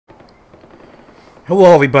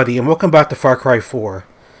Hello everybody and welcome back to Far Cry 4.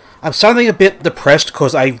 I'm sounding a bit depressed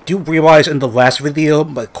because I do realize in the last video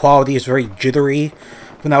the quality is very jittery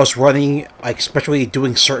when I was running, like especially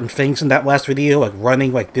doing certain things in that last video, like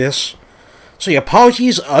running like this. So yeah,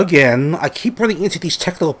 apologies again. I keep running into these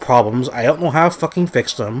technical problems. I don't know how to fucking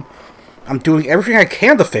fix them. I'm doing everything I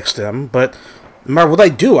can to fix them, but no matter what I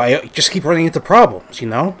do, I just keep running into problems, you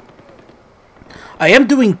know? I am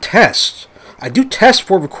doing tests. I do tests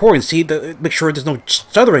for recording, see, to make sure there's no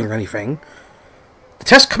stuttering or anything. The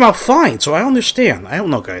tests come out fine, so I understand. I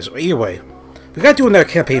don't know, guys. Either way, we gotta do another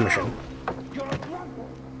campaign mission.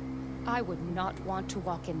 I would not want to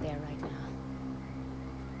walk in there right now.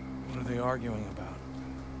 What are they arguing about?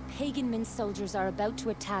 Pagan Min soldiers are about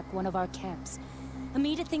to attack one of our camps.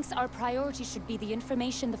 Amita thinks our priority should be the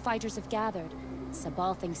information the fighters have gathered.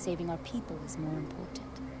 Sabal thinks saving our people is more important.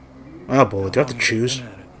 Oh boy, do I have to choose?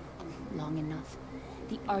 Long enough.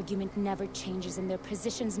 The argument never changes and their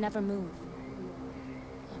positions never move.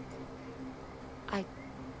 Look, I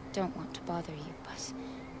don't want to bother you, but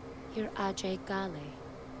you're Ajay Ghale,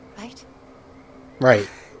 right? Right.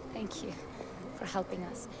 Thank you for helping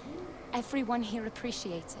us. Everyone here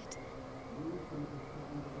appreciates it.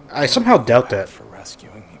 I somehow doubt that. For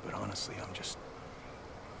rescuing me, but honestly,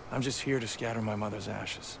 I'm just here to scatter my mother's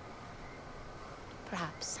ashes.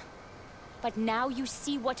 Perhaps. But now you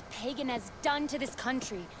see what Pagan has done to this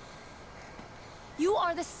country. You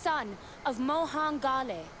are the son of Mohan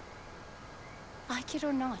Ghale. Like it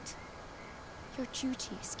or not, your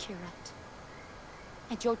duty is Kyrat.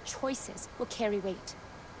 And your choices will carry weight.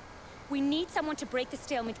 We need someone to break the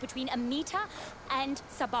stalemate between Amita and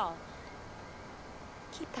Sabal.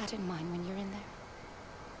 Keep that in mind when you're in there.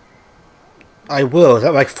 I will. Is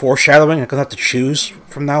that like foreshadowing? I'm gonna have to choose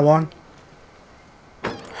from now on?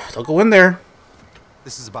 Don't go in there.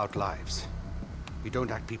 This is about lives. We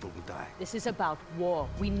don't act, people will die. This is about war.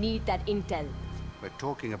 We need that intel. We're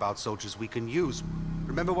talking about soldiers we can use.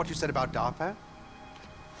 Remember what you said about DARPA?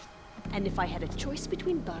 And if I had a choice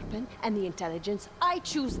between DARPA and the intelligence, I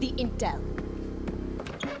choose the intel.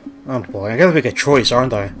 Oh boy, I gotta make a choice,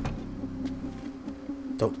 aren't I?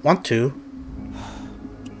 Don't want to.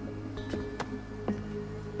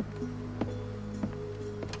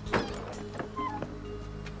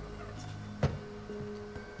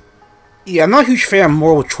 Yeah, I'm not a huge fan of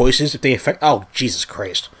moral choices if they affect— oh, Jesus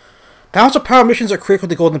Christ. Balance of power missions are critical to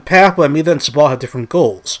the Golden Path, but Amita and Sabal have different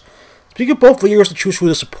goals. Speaking of both leaders to choose who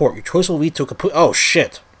to support, your choice will lead to a complete— oh,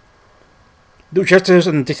 shit. New objectives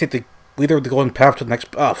and dictate the leader of the Golden Path to the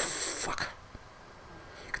next— oh, fuck.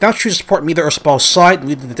 You can now choose to support Amita or Sabal's side and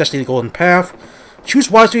lead to the destiny of the Golden Path. Choose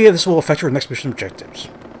wisely, and this will affect your next mission objectives.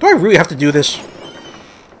 Do I really have to do this?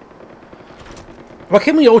 Why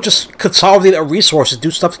can't we all just consolidate our resources and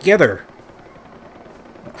do stuff together?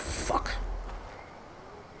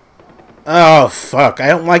 Oh, fuck. I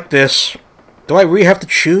don't like this. Do I really have to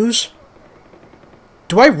choose?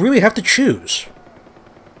 Do I really have to choose?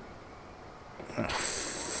 Oh,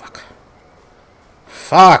 fuck.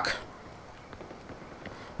 Fuck.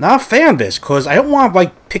 Not a fan of this, because I don't want to,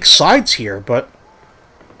 like, pick sides here, but...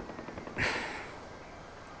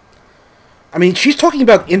 I mean, she's talking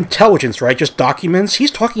about intelligence, right? Just documents.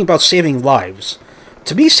 He's talking about saving lives.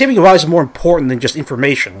 To me, saving lives is more important than just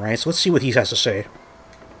information, right? So let's see what he has to say.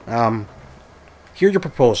 Here's your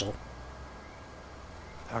proposal.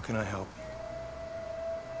 How can I help?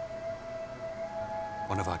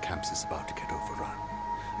 One of our camps is about to get overrun.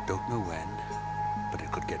 Don't know when, but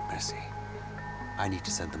it could get messy. I need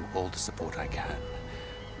to send them all the support I can.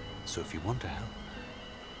 So if you want to help,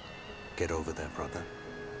 get over there, brother.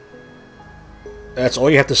 That's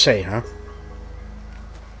all you have to say, huh?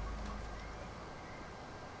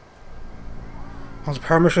 How's the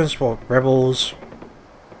power missions for rebels?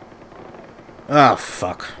 Ah,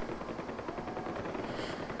 fuck.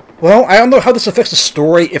 Well, I don't know how this affects the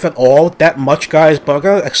story, if at all, that much, guys, but I'm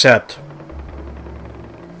gonna accept.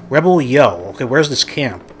 Rebel Yo. Okay, where's this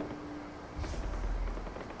camp?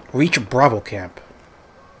 Reach Bravo camp.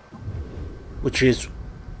 Which is...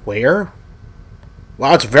 where?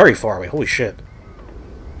 Wow, it's very far away. Holy shit.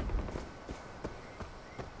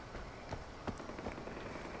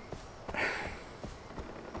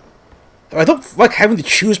 I don't like having to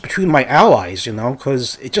choose between my allies, you know,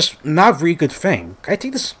 because it's just not a very good thing. Can I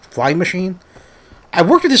take this flying machine? I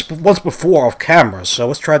worked with this once before off camera, so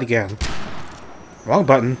let's try it again. Wrong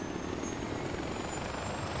button.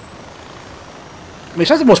 I mean,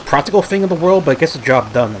 it's not the most practical thing in the world, but it gets the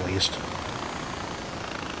job done, at least.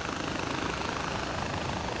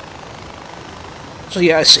 So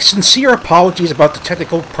yeah, sincere apologies about the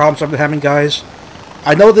technical problems I've been having, guys.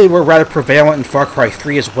 I know they were rather prevalent in Far Cry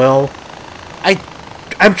 3 as well. I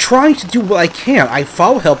I'm trying to do what I can. I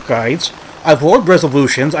follow help guides, I've lowered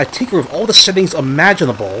resolutions, I tinker with all the settings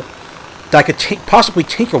imaginable that I could possibly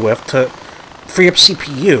tinker with to free up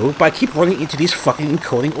CPU, but I keep running into these fucking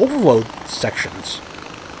encoding overload sections.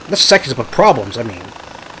 Not sections, but problems, I mean.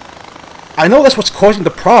 I know that's what's causing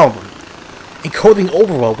the problem. Encoding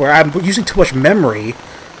overload, where I'm using too much memory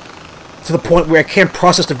to the point where I can't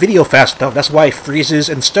process the video fast enough. That's why it freezes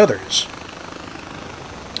and stutters.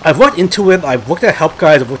 I've looked into it, I've looked at help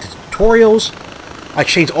guides, I've looked at tutorials, I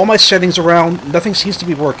changed all my settings around, nothing seems to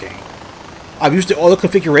be working. I've used the auto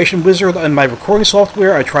configuration wizard in my recording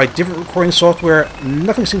software, I tried different recording software,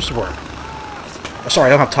 nothing seems to work. Sorry, I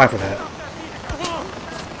don't have time for that.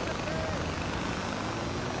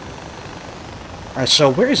 Alright,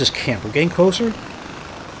 so where is this camp? We're getting closer?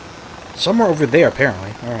 Somewhere over there,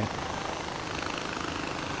 apparently. Alright.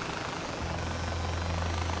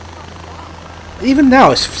 Even now,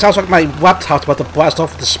 it sounds like my laptop's about to blast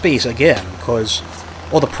off into space again, because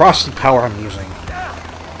all the processing power I'm using.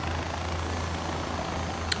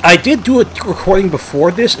 I did do a recording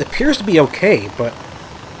before this. It appears to be okay, but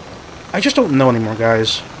I just don't know anymore,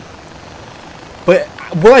 guys. But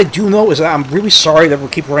what I do know is that I'm really sorry that we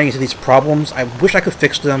keep running into these problems. I wish I could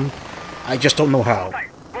fix them. I just don't know how.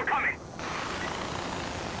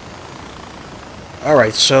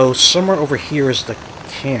 Alright, so somewhere over here is the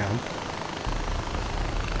camp.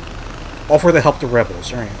 Offer to help the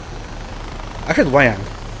rebels. Alright. I should land.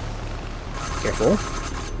 Careful.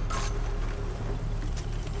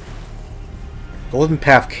 Golden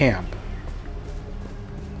Path Camp.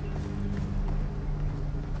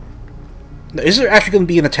 Now, is there actually going to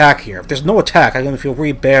be an attack here? If there's no attack, I'm going to feel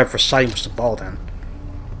really bad for citing Sabal then.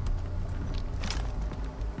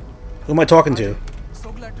 Who am I talking to?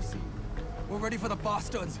 So glad to see you. We're ready for the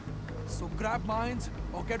bastards. So grab mines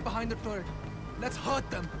or get behind the turret. Let's hurt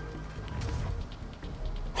them.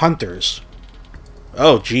 Hunters.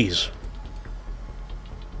 Oh, jeez.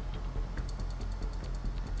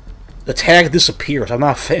 The tag disappears. I'm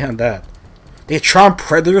not a fan of that. They charm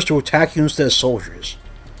predators to attack you instead of soldiers.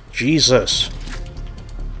 Jesus.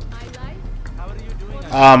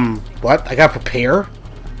 What? I gotta prepare?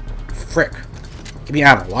 Frick. Give me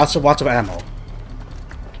ammo. Lots of ammo.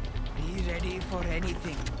 Be ready for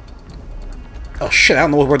anything. Oh shit, I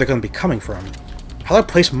don't know where they're gonna be coming from. How do I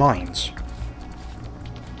place mines?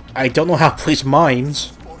 I don't know how to place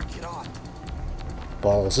mines.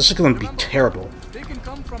 Balls, this is gonna be terrible. They can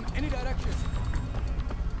come from any direction.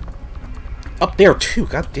 Up there too,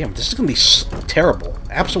 god damn, this is gonna be terrible.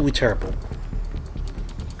 Absolutely terrible.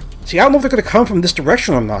 See, I don't know if they're gonna come from this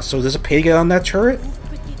direction or not, so does it pay to get on that turret?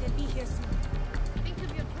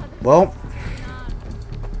 Well,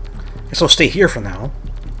 I guess I'll stay here for now.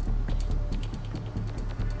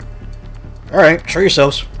 Alright, show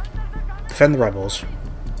yourselves. Defend the rebels.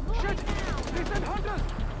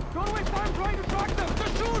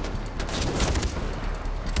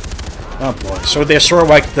 Oh boy, so they're sort of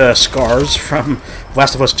like the scars from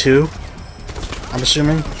Last of Us 2, I'm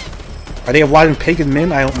assuming? Are they alive in Pagan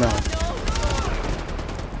Min? I don't know.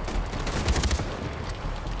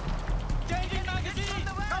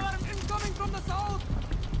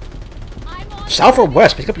 South or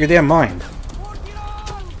west? Pick up your damn mind.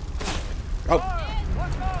 Oh.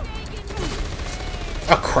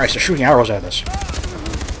 Oh Christ, they're shooting arrows at us.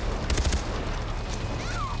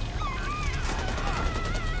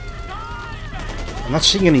 I'm not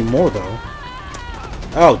seeing any more, though.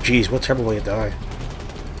 Oh, jeez, what a terrible way to die.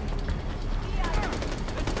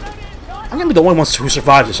 I'm gonna be the only one who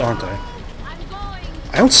survives this, aren't I?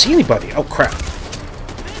 I don't see anybody. Oh, crap.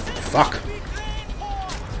 Fuck.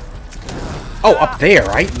 Oh, up there.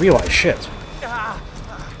 I realize. Shit.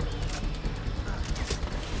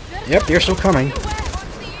 Yep, they're still coming.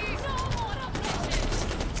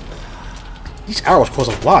 These arrows cause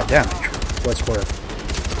a lot of damage. What's worth.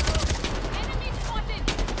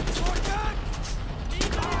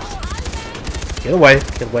 Get away,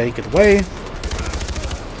 get away, get away.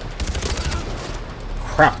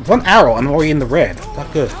 Crap, one arrow, I'm already in the red.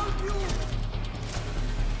 Not good.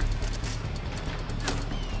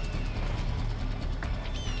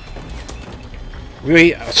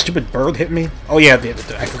 Really? A stupid bird hit me? Oh yeah,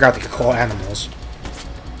 I forgot they could call animals.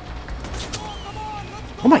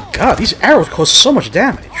 Oh my god, these arrows cause so much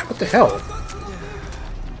damage. What the hell?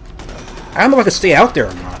 I don't know if I can stay out there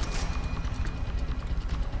or not.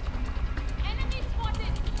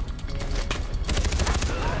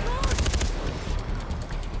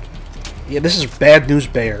 Yeah, this is bad news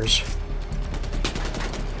bears.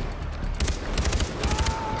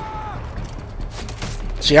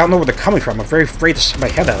 See, I don't know where they're coming from. I'm very afraid to stick my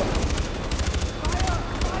head out.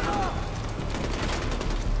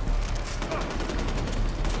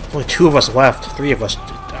 There's only 2 of us left. 3 of us.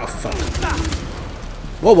 Oh, fuck.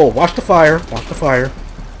 Whoa, whoa, watch the fire. Watch the fire.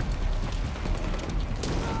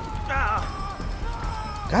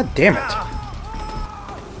 God damn it.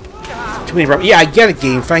 Too many rubber. Yeah, I get it,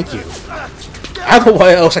 game. Thank you. I don't know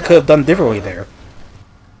what else I could have done differently there.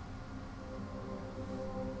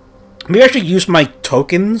 Maybe I should use my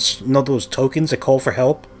tokens. You know those tokens that call for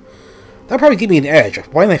help? That'll probably give me an edge.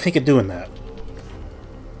 Why didn't I think of doing that?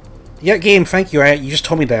 Yeah, game, thank you. You just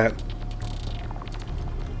told me that.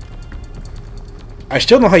 I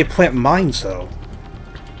still don't know how you plant mines, though.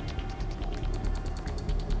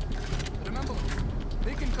 Remember,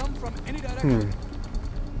 they can come from any direction.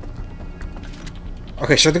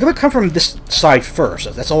 Okay, so they're gonna come from this side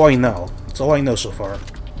first. That's all I know. That's all I know so far.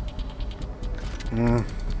 Be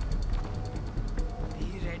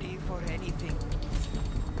ready for anything.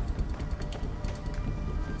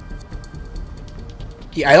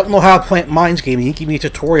 Yeah, I don't know how to plant mines, game. You can give me a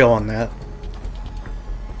tutorial on that.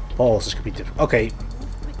 Balls, this could be different. Okay.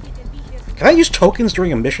 Can I use tokens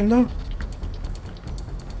during a mission, though?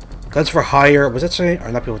 Guns for hire. What does that say?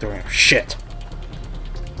 Or not people doing it. Shit.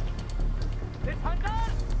 It's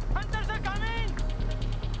hunters! Hunters are coming!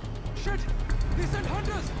 Shit! They sent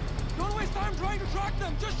hunters! Don't waste time trying to track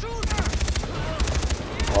them! Just shoot!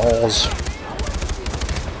 Balls.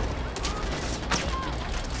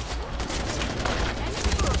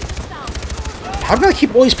 How do I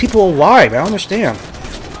keep all these people alive? I don't understand.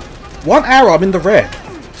 1 arrow, I'm in the red.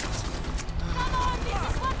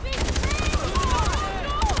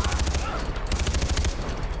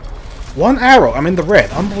 One arrow, I'm in the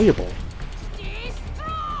red. Unbelievable.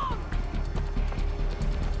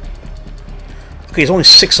 Okay, there's only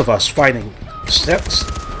 6 of us fighting. Steps.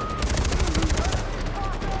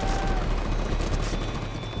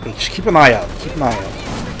 Okay, just keep an eye out. Keep an eye out.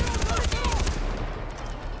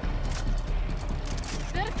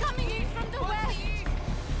 They're coming in from the west.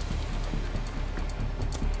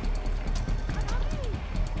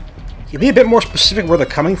 Can you be a bit more specific where they're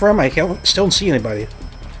coming from? I still don't see anybody.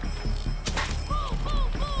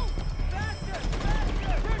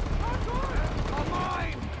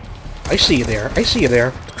 I see you there. I see you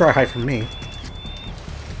there. Try to hide from me.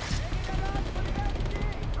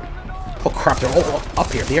 Oh crap, they're all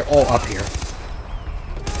up here. They're all up here.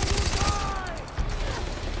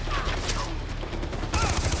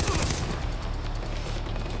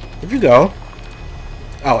 Where'd you go?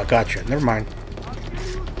 Oh, I got you. Never mind.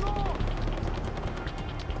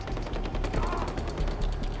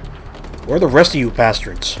 Where are the rest of you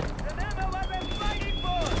bastards?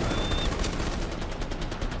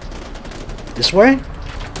 This way?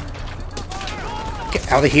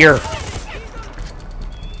 Get out of here!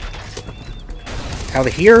 Out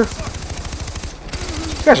of here!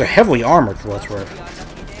 You guys are heavily armored for what's worth.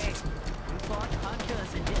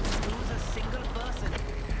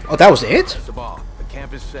 Oh, that was it? Sabal, the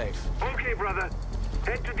camp is safe. Okay, brother.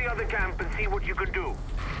 Head to the other camp and see what you can do.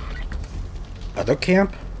 Other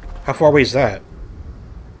camp? How far away is that?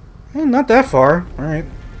 Not that far. Alright.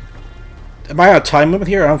 Am I on a time limit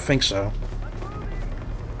here? I don't think so.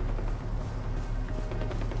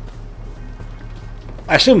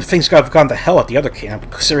 I assume things have gone to hell at the other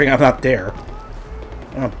camp, considering I'm not there.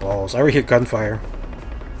 Oh, balls. I already hear gunfire.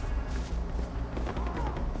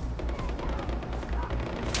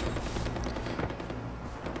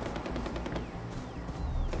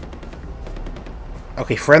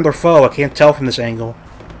 Okay, friend or foe? I can't tell from this angle.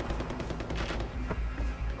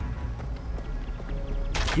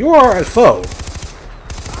 You are a foe.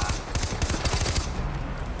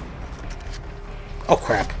 Oh,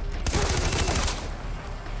 crap.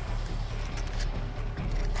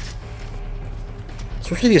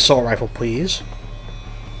 Switch to the assault rifle, please.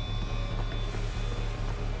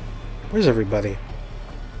 Where's everybody?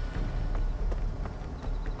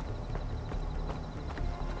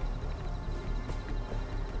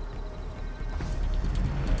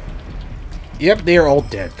 Yep, they are all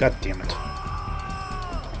dead. God damn it.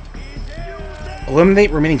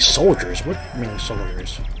 Eliminate remaining soldiers. What remaining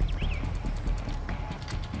soldiers?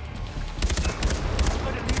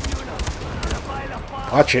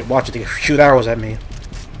 Watch it, watch it. They shoot arrows at me.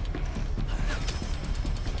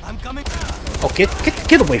 I'm coming. Oh, get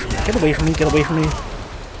away from me. Get away from me. Get away from me.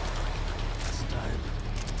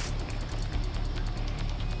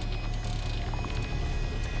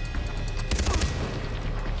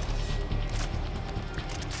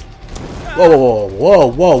 Whoa, whoa, whoa,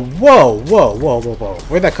 whoa, whoa, whoa, whoa, whoa, whoa.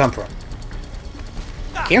 Where'd that come from?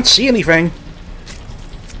 Can't see anything.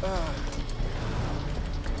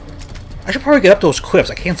 I should probably get up those cliffs.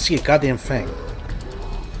 I can't see a goddamn thing.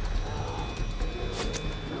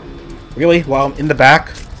 Really? While I'm in the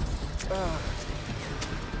back?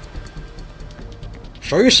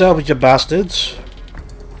 Show yourselves, you bastards.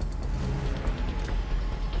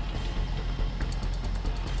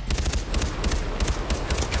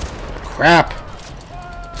 Crap.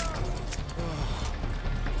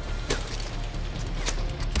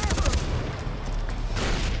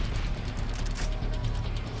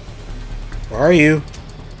 Where are you?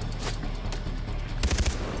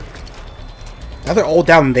 Now they're all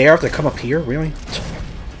down there if they come up here, really?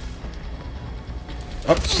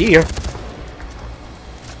 Oh, see ya.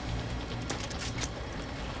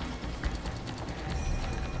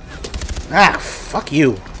 Ah, fuck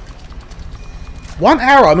you. One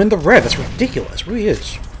arrow, I'm in the red. That's ridiculous. It really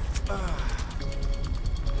is.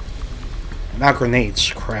 Now grenades.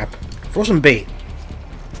 Crap. Throw some bait.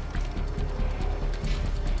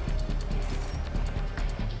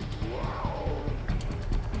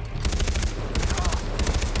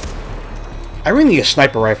 I really need a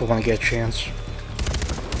sniper rifle when I get a chance.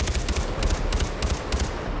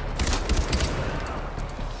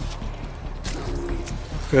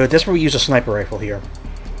 Good, that's where we use a sniper rifle here.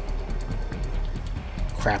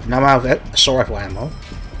 Crap, now I'm out of assault rifle ammo.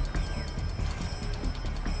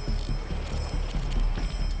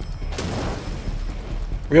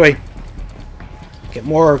 Really? Get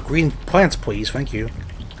more green plants, please, thank you.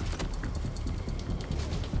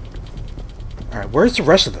 Alright, where's the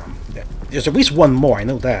rest of them? There's at least one more, I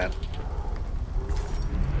know that.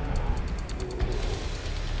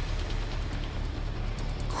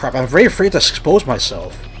 Crap, I'm very afraid to expose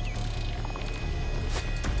myself.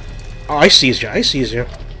 Oh, I sees you, I sees you.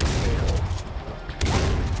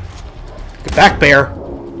 Get back, bear.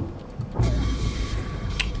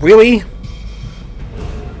 Really?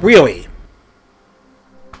 Really?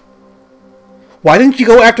 Why didn't you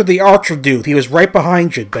go after the archer dude? He was right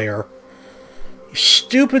behind you, bear. You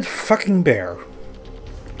stupid fucking bear.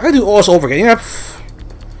 I gotta do all this over again. Yep.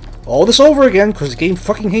 All this over again, because the game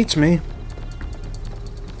fucking hates me.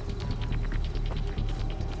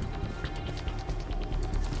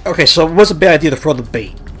 Okay, so it was a bad idea to throw the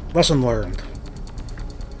bait. Lesson learned.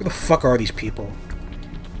 Where the fuck are these people?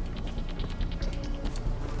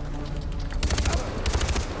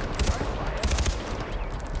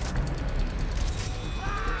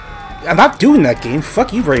 I'm not doing that game.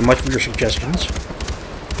 Fuck you very much for your suggestions.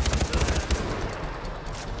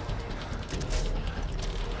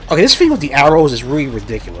 Okay, this thing with the arrows is really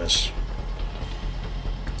ridiculous.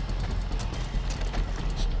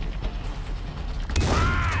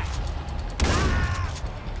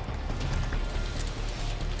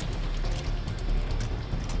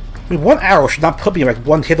 I mean, one arrow should not put me like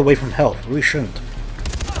one hit away from health. It really shouldn't.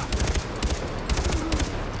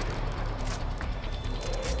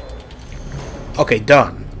 Okay,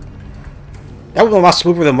 done. That was a lot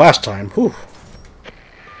smoother than last time. Whew.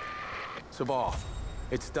 Sabal,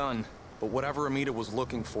 it's done. But whatever Amita was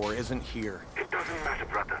looking for isn't here. It doesn't matter,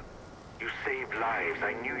 brother. You saved lives.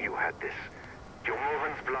 I knew you had this. Your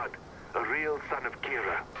Morven's blood. A real son of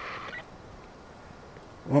Kyrat.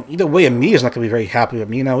 Well, either way, Amita's not going to be very happy with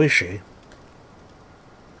me now, is she?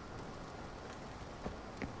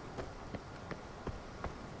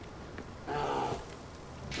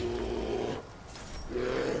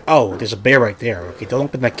 Oh, there's a bear right there. Okay, don't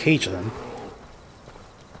open that cage then.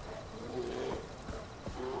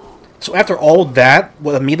 So after all that,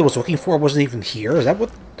 what Amita was looking for wasn't even here? Is that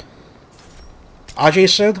what Ajay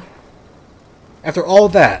said? After all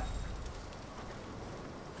that.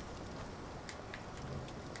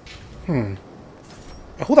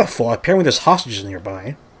 Hold that thought. Apparently there's hostages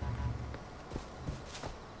nearby.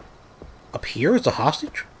 Up here is a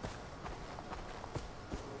hostage?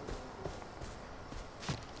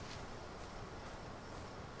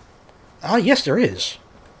 Ah, yes, there is.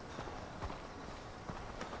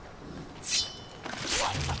 If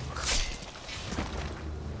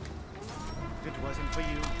it wasn't for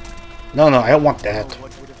you, No, I don't want that.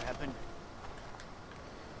 what would have happened?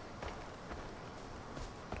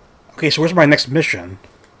 Okay, so where's my next mission?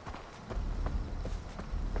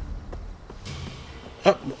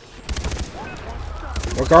 Oh.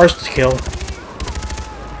 More guards to kill.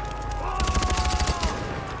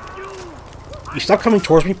 You stop coming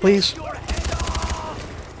towards me, please?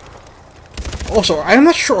 Also, I'm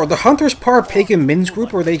not sure. Are the hunters part of Pagan Min's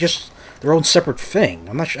group, or are they just their own separate thing?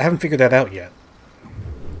 I'm not sure. I haven't figured that out yet.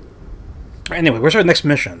 Anyway, where's our next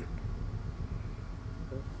mission?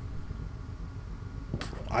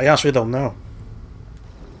 I honestly don't know.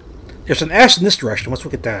 There's an S in this direction. Let's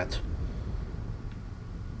look at that.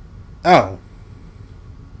 Oh.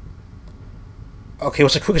 Okay,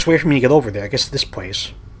 what's the quickest way for me to get over there? I guess this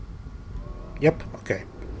place. Yep, okay.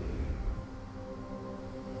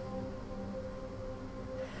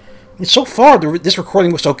 mean, so far, this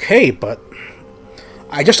recording was okay, but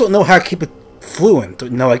I just don't know how to keep it fluent. You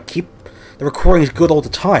know, like, keep the recordings good all the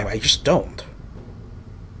time. I just don't.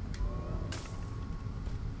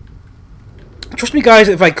 Trust me, guys,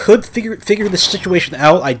 if I could figure this situation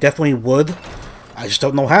out, I definitely would. I just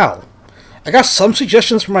don't know how. I got some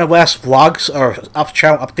suggestions from my last vlogs, or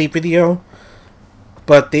channel update video,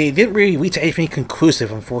 but they didn't really lead to anything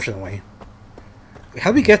conclusive, unfortunately.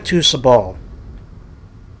 How do we get to Sabal?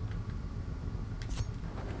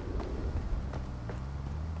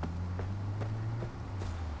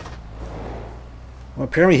 Well,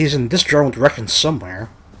 apparently he's in this general direction somewhere.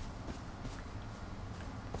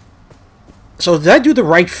 So did I do the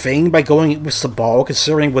right thing by going with Sabal,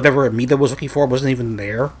 considering whatever Amita was looking for wasn't even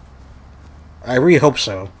there? I really hope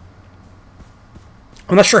so.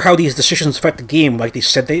 I'm not sure how these decisions affect the game, like they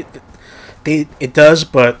said it does,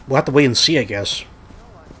 but we'll have to wait and see, I guess.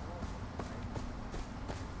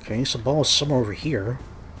 Okay, Sabal is somewhere over here.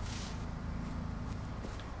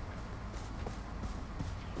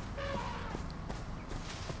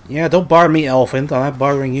 Yeah, don't bother me, elephant. I'm not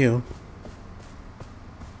bothering you.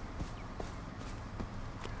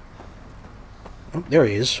 Oh, there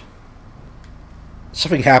he is.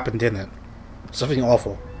 Something happened, didn't it? Something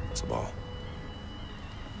awful. Sabal.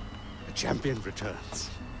 A champion returns.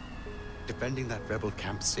 Defending that rebel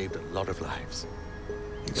camp saved a lot of lives.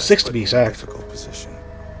 6 to be exact. Difficult position.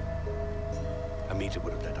 Amita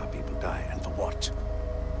would have let our people die, and for what?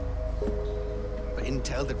 For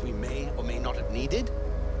intel that we may or may not have needed?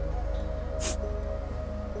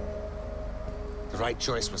 The right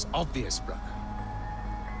choice was obvious, brother.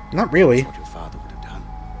 Not really. That's what your father would have done.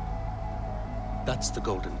 That's the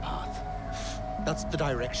golden path. That's the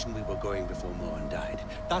direction we were going before Mohan died.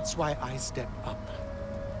 That's why I stepped up.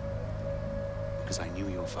 Because I knew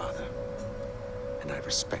your father, and I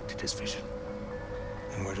respected his vision.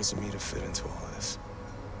 And where does Amita fit into all of this?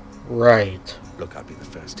 Right. Look, I'll be the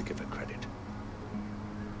first to give her credit.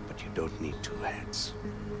 But you don't need two heads.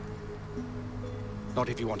 Not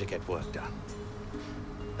if you want to get work done.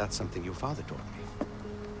 That's something your father taught me.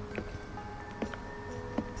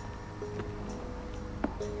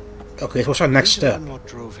 Okay, so what's our next step? What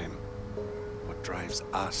drove him? What drives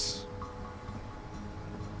us?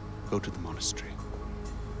 Go to the monastery.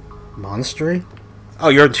 Monastery? Oh,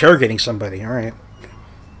 you're interrogating somebody. Alright.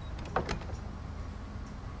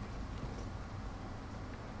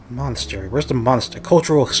 Monastery. Where's the monastery?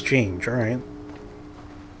 Cultural exchange. Alright.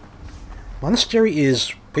 Monastery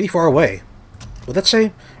is pretty far away. Would that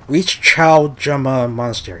say? Reach Chao Jama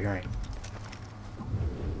Monastery. Alright.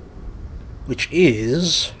 Which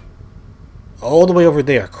is all the way over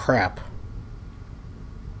there. Crap.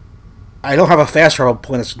 I don't have a fast travel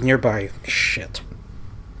point that's nearby. Shit.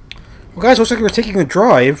 Well, guys, looks like we're taking a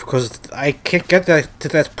drive, because I can't get to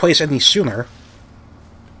that place any sooner.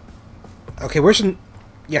 Okay, where's the...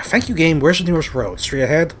 Yeah, thank you, game. Where's the nearest road? Straight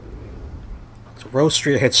ahead? It's a road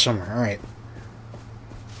straight ahead somewhere. Alright.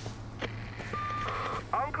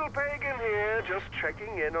 Uncle Pagan here, just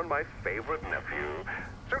checking in on my favorite nephew.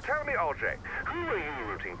 So tell me, Ajay, who are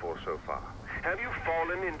you rooting for so far? Have you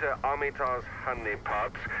fallen into Amita's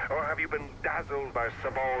honeypots, or have you been dazzled by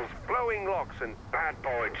Sabal's flowing locks and bad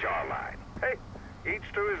boy jawline? Hey, each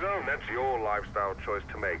to his own. That's your lifestyle choice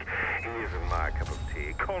to make. He isn't my cup of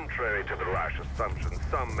tea, contrary to the rash assumptions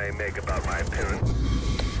some may make about my appearance.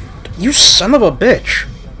 You son of a bitch!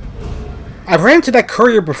 I ran into that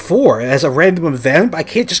courier before as a random event, but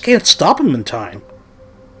I just can't stop him in time.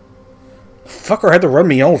 Fucker had to run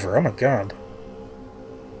me over. Oh my god.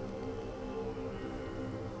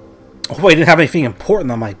 Oh, I didn't have anything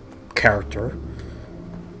important on my character.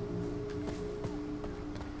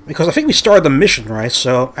 Because I think we started the mission, right?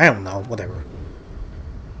 So, I don't know. Whatever.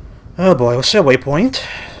 Oh boy, what's that waypoint?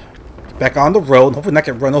 Back on the road. Hopefully not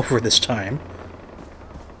get run over this time.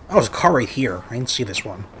 Oh, there's a car right here. I didn't see this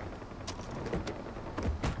one.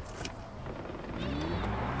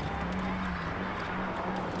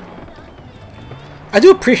 I do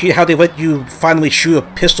appreciate how they let you finally shoot a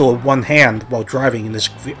pistol with one hand while driving in this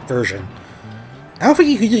version. I don't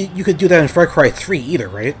think you could do that in Far Cry 3 either,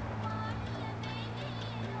 right?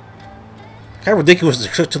 Kind of ridiculous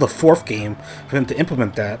to the 4th game for them to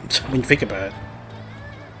implement that, when you think about it.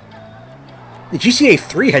 The GTA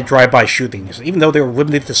 3 had drive-by shootings, even though they were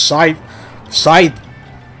limited to side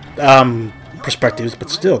perspectives, but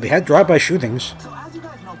still, they had drive-by shootings. So as you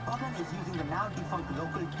guys know, Pagan is using the now defunct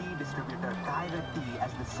local tea distributor Kyrati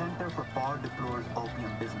as the center for Paul DeFleur's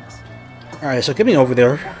opium business. Alright, so get me over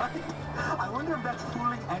there. I wonder if that's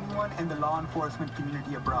fooling anyone in the law enforcement enforcement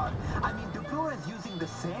community abroad. I mean, Duplur is using the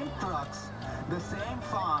same trucks, the same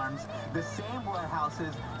farms, the same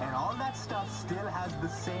warehouses, and all that stuff still has the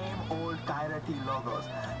same old Kyrati logos.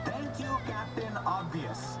 Thank you, Captain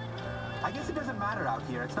Obvious. I guess it doesn't matter out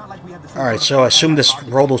here. It's not like we have the same. Alright, so I assume this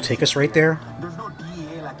road will take us right there? There's no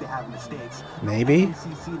DEA like they have in the States. Maybe? No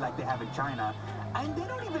FCC like they have in China. And they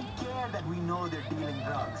don't even care that we know they're dealing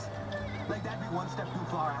drugs. Like that'd be one step too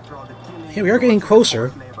far after all the killing. Yeah, we are getting closer.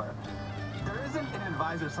 There isn't an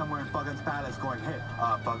advisor somewhere in Pagan's palace going, hey,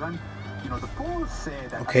 Pagan, you know, the fools say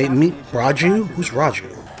that... Okay, meet Raju? Who's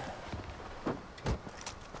Raju?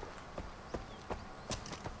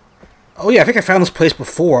 Oh yeah, I think I found this place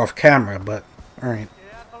before off camera, but... Alright.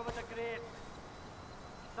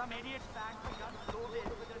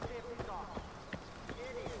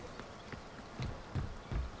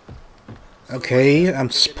 Okay,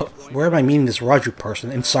 where am I meeting this Raju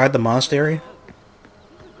person? Inside the monastery?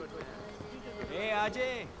 Hey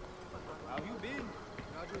Ajay, how have you been?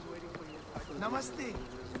 Raju's waiting for you. Namaste.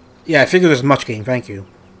 Yeah, I figured as much, game, thank you.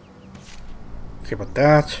 Okay, about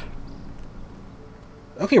that.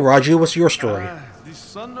 Okay, Raju, what's your story? The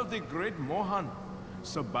son of the great Mohan.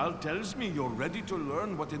 Sabal tells me you're ready to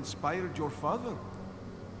learn what inspired your father.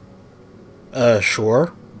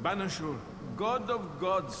 Sure. Banashur, God of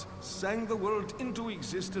gods, sang the world into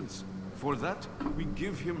existence. For that, we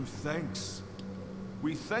give him thanks.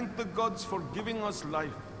 We thank the gods for giving us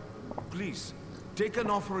life. Please, take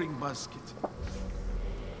an offering basket.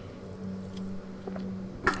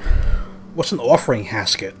 What's an offering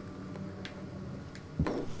hasket?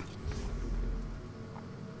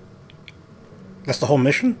 That's the whole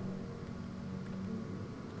mission?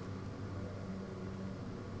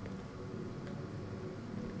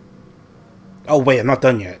 Oh wait, I'm not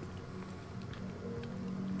done yet.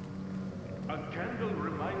 A candle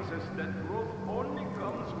reminds us that growth only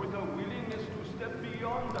comes with a willingness to step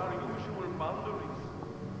beyond our usual boundaries.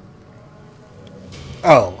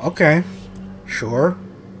 Oh, okay. Sure.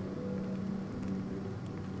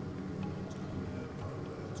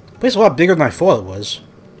 Place a lot bigger than I thought it was.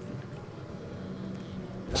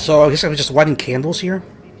 So I guess I'm just lighting candles here?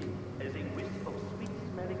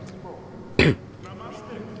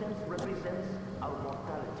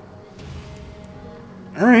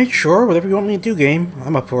 Alright, sure, whatever you want me to do, game.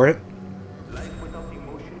 I'm up for it. Life without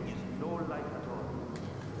emotion is no life at all,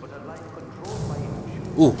 but a life controlled by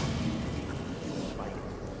emotion. Ooh.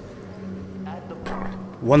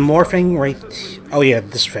 One more thing, right? Oh yeah,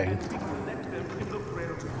 this thing.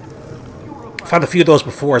 Found a few of those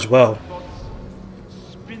before as well.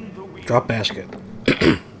 Drop basket.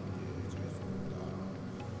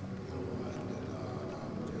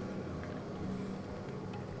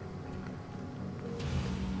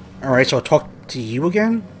 Alright, so I'll talk to you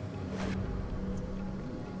again?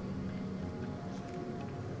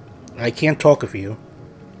 I can't talk with you.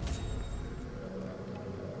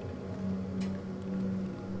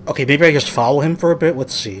 Okay, maybe I just follow him for a bit?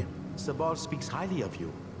 Let's see. Sabal speaks highly of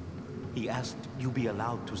you. He asked you be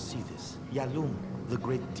allowed to see this. Yalung, the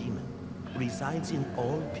great demon, resides in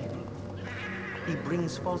all people. He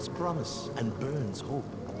brings false promise and burns hope.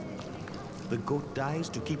 The goat dies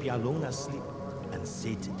to keep Yalung asleep and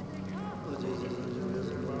sated.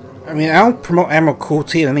 I mean, I don't promote animal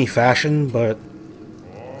cruelty in any fashion, but...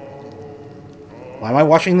 Why am I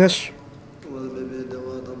watching this?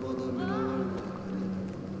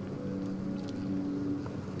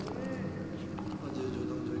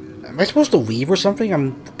 Am I supposed to leave or something?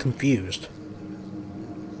 I'm confused.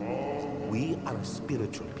 We are a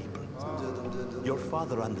spiritual people. Your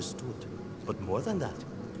father understood, but more than that,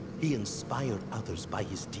 he inspired others by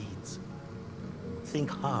his deeds.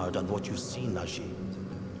 Think hard on what you've seen, Ajay.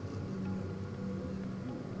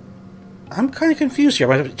 I'm kind of confused here.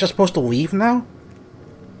 Am I just supposed to leave now?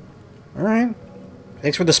 Alright.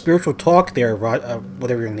 Thanks for the spiritual talk there,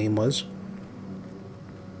 whatever your name was.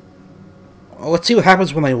 Well, let's see what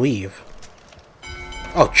happens when I leave.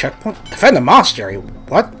 Oh, checkpoint? Defend the monastery?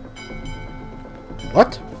 What?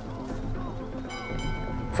 What?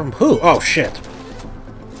 From who? Oh, shit.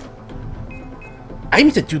 I didn't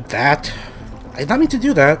mean to do that. I did not mean to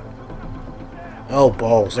do that. Oh,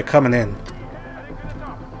 balls. They're coming in.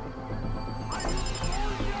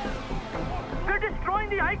 They're destroying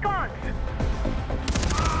the icons!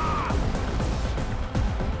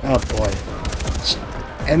 Oh, boy.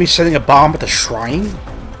 Enemy setting a bomb at the shrine?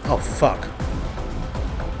 Oh, fuck.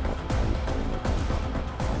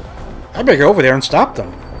 I better go over there and stop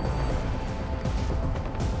them.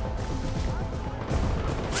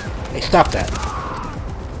 Hey, stop that.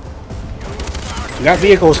 You got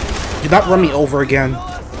vehicles. Do not run me over again.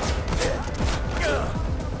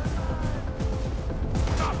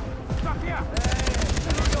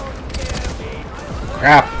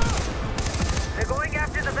 Crap. They're going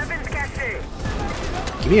after the weapons cache.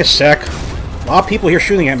 Give me a sec. A lot of people here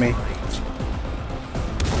shooting at me.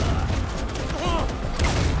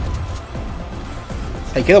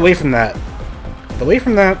 Hey, get away from that. Get away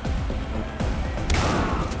from that.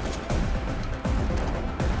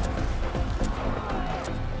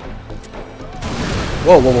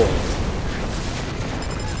 Whoa, whoa, whoa.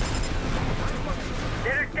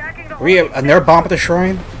 They're attacking the Are we another bomb at the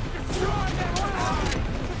shrine?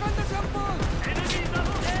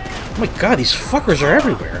 Oh my god, these fuckers are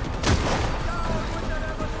everywhere.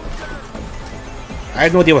 I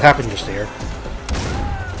had no idea what happened just there.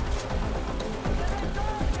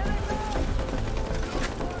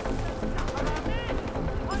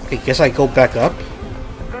 Okay, guess I go back up.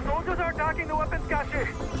 The soldiers are attacking the weapons cache.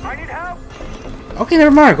 I need help. Okay, never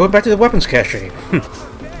mind. Going back to the weapons cache.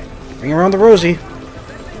 Bring around the Rosie.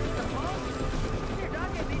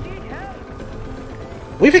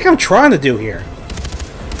 What do you think I'm trying to do here?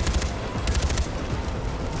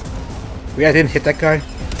 Yeah, I didn't hit that guy.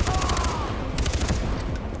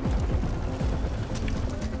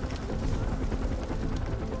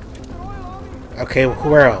 Okay,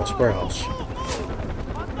 where else? Where else?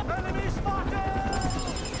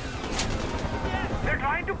 They're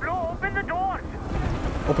trying to blow open the doors.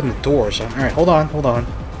 Open the doors, huh? Alright, hold on, hold on.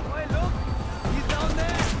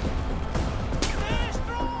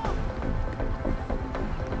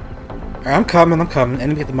 Alright, I'm coming, I'm coming.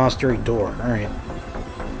 Enemy at the monastery door. Alright.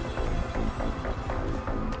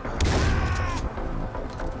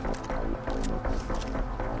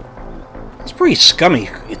 It's pretty scummy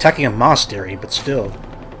attacking a monastery, but still.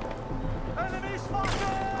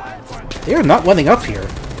 They are not letting up here.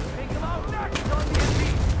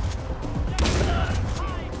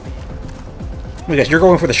 I guess you're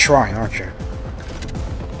going for the shrine, aren't you?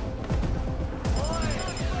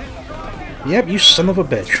 Yep, you son of a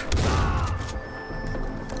bitch.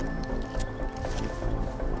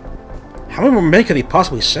 How many more men could he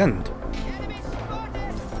possibly send?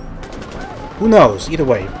 Who knows? Either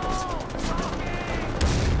way.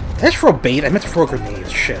 That's for a bait. I meant to throw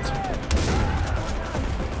grenades. Shit.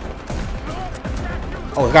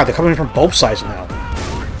 Oh god, they're coming in from both sides now.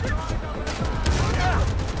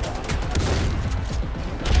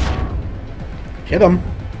 Hit him.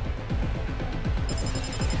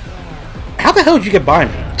 How the hell did you get by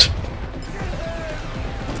me?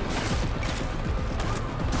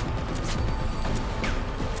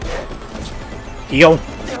 Heal.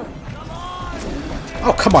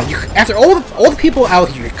 Oh come on! You after all the people out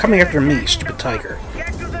here, you're coming after me, stupid tiger.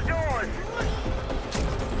 Get to the doors.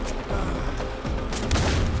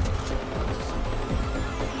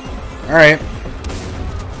 All right.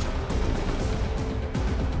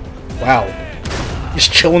 Wow.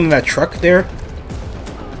 Just chilling in that truck there.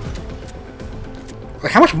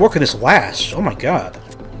 Like, how much more could this last? Oh my god.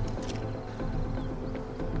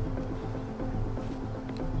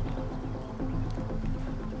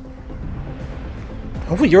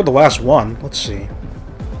 Hopefully you're the last one. Let's see.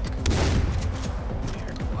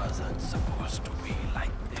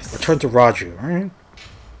 Return to Raju. Alright.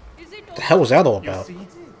 What the hell was that all about? You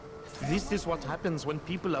see, this is what happens when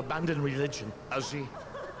people abandon religion, Ajay.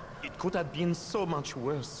 It could have been so much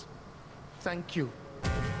worse. Thank you.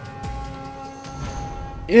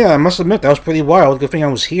 Yeah, I must admit, that was pretty wild. Good thing I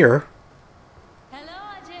was here. Hello,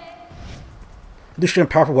 Ajay. Additional and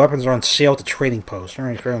powerful weapons are on sale at the trading post.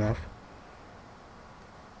 Alright, fair enough.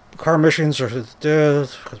 Car missions are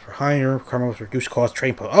because for higher, car with reduced cost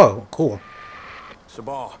trading post. Oh, cool.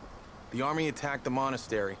 Sabal, the army attacked the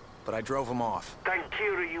monastery, but I drove them off. Thank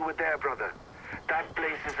Kira you were there, brother. That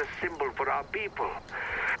place is a symbol for our people.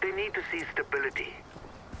 They need to see stability.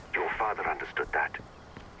 Your father understood that.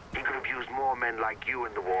 He could have used more men like you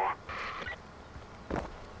in the war.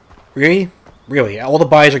 Really? Really? All the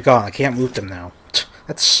buys are gone. I can't loot them now.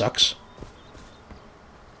 That sucks.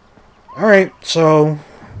 Alright, so...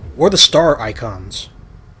 What are the star icons?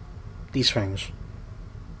 These things.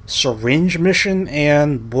 Syringe mission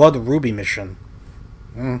and Blood Ruby mission.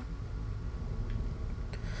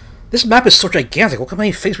 This map is so gigantic. Look how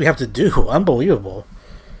many things we have to do. Unbelievable.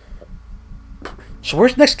 So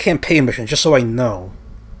where's the next campaign mission? Just so I know.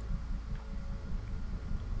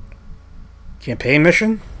 Campaign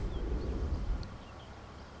mission?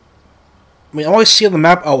 I mean, all I see on the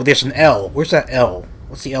map... Oh, there's an L. Where's that L?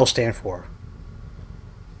 What's the L stand for?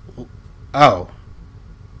 Oh.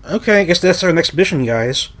 Okay, I guess that's our next mission,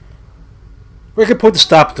 guys. We're gonna put the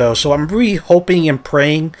stop, though, so I'm really hoping and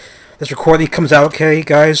praying this recording comes out okay,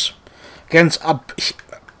 guys. Again,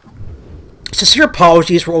 sincere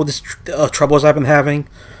apologies for all these troubles I've been having.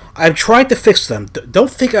 I'm trying to fix them.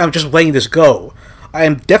 Don't think I'm just letting this go. I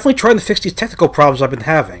am definitely trying to fix these technical problems I've been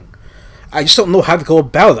having. I just don't know how to go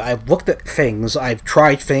about it. I've looked at things, I've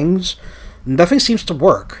tried things, nothing seems to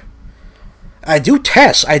work. I do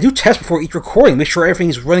tests before each recording, make sure everything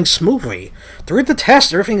is running smoothly. During the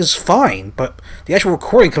test, everything is fine, but the actual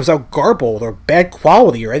recording comes out garbled, or bad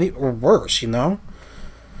quality, or worse, you know?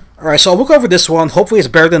 Alright, so I'll look over this one, hopefully it's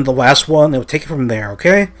better than the last one, and we'll take it from there,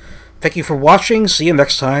 okay? Thank you for watching, see you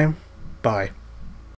next time, bye.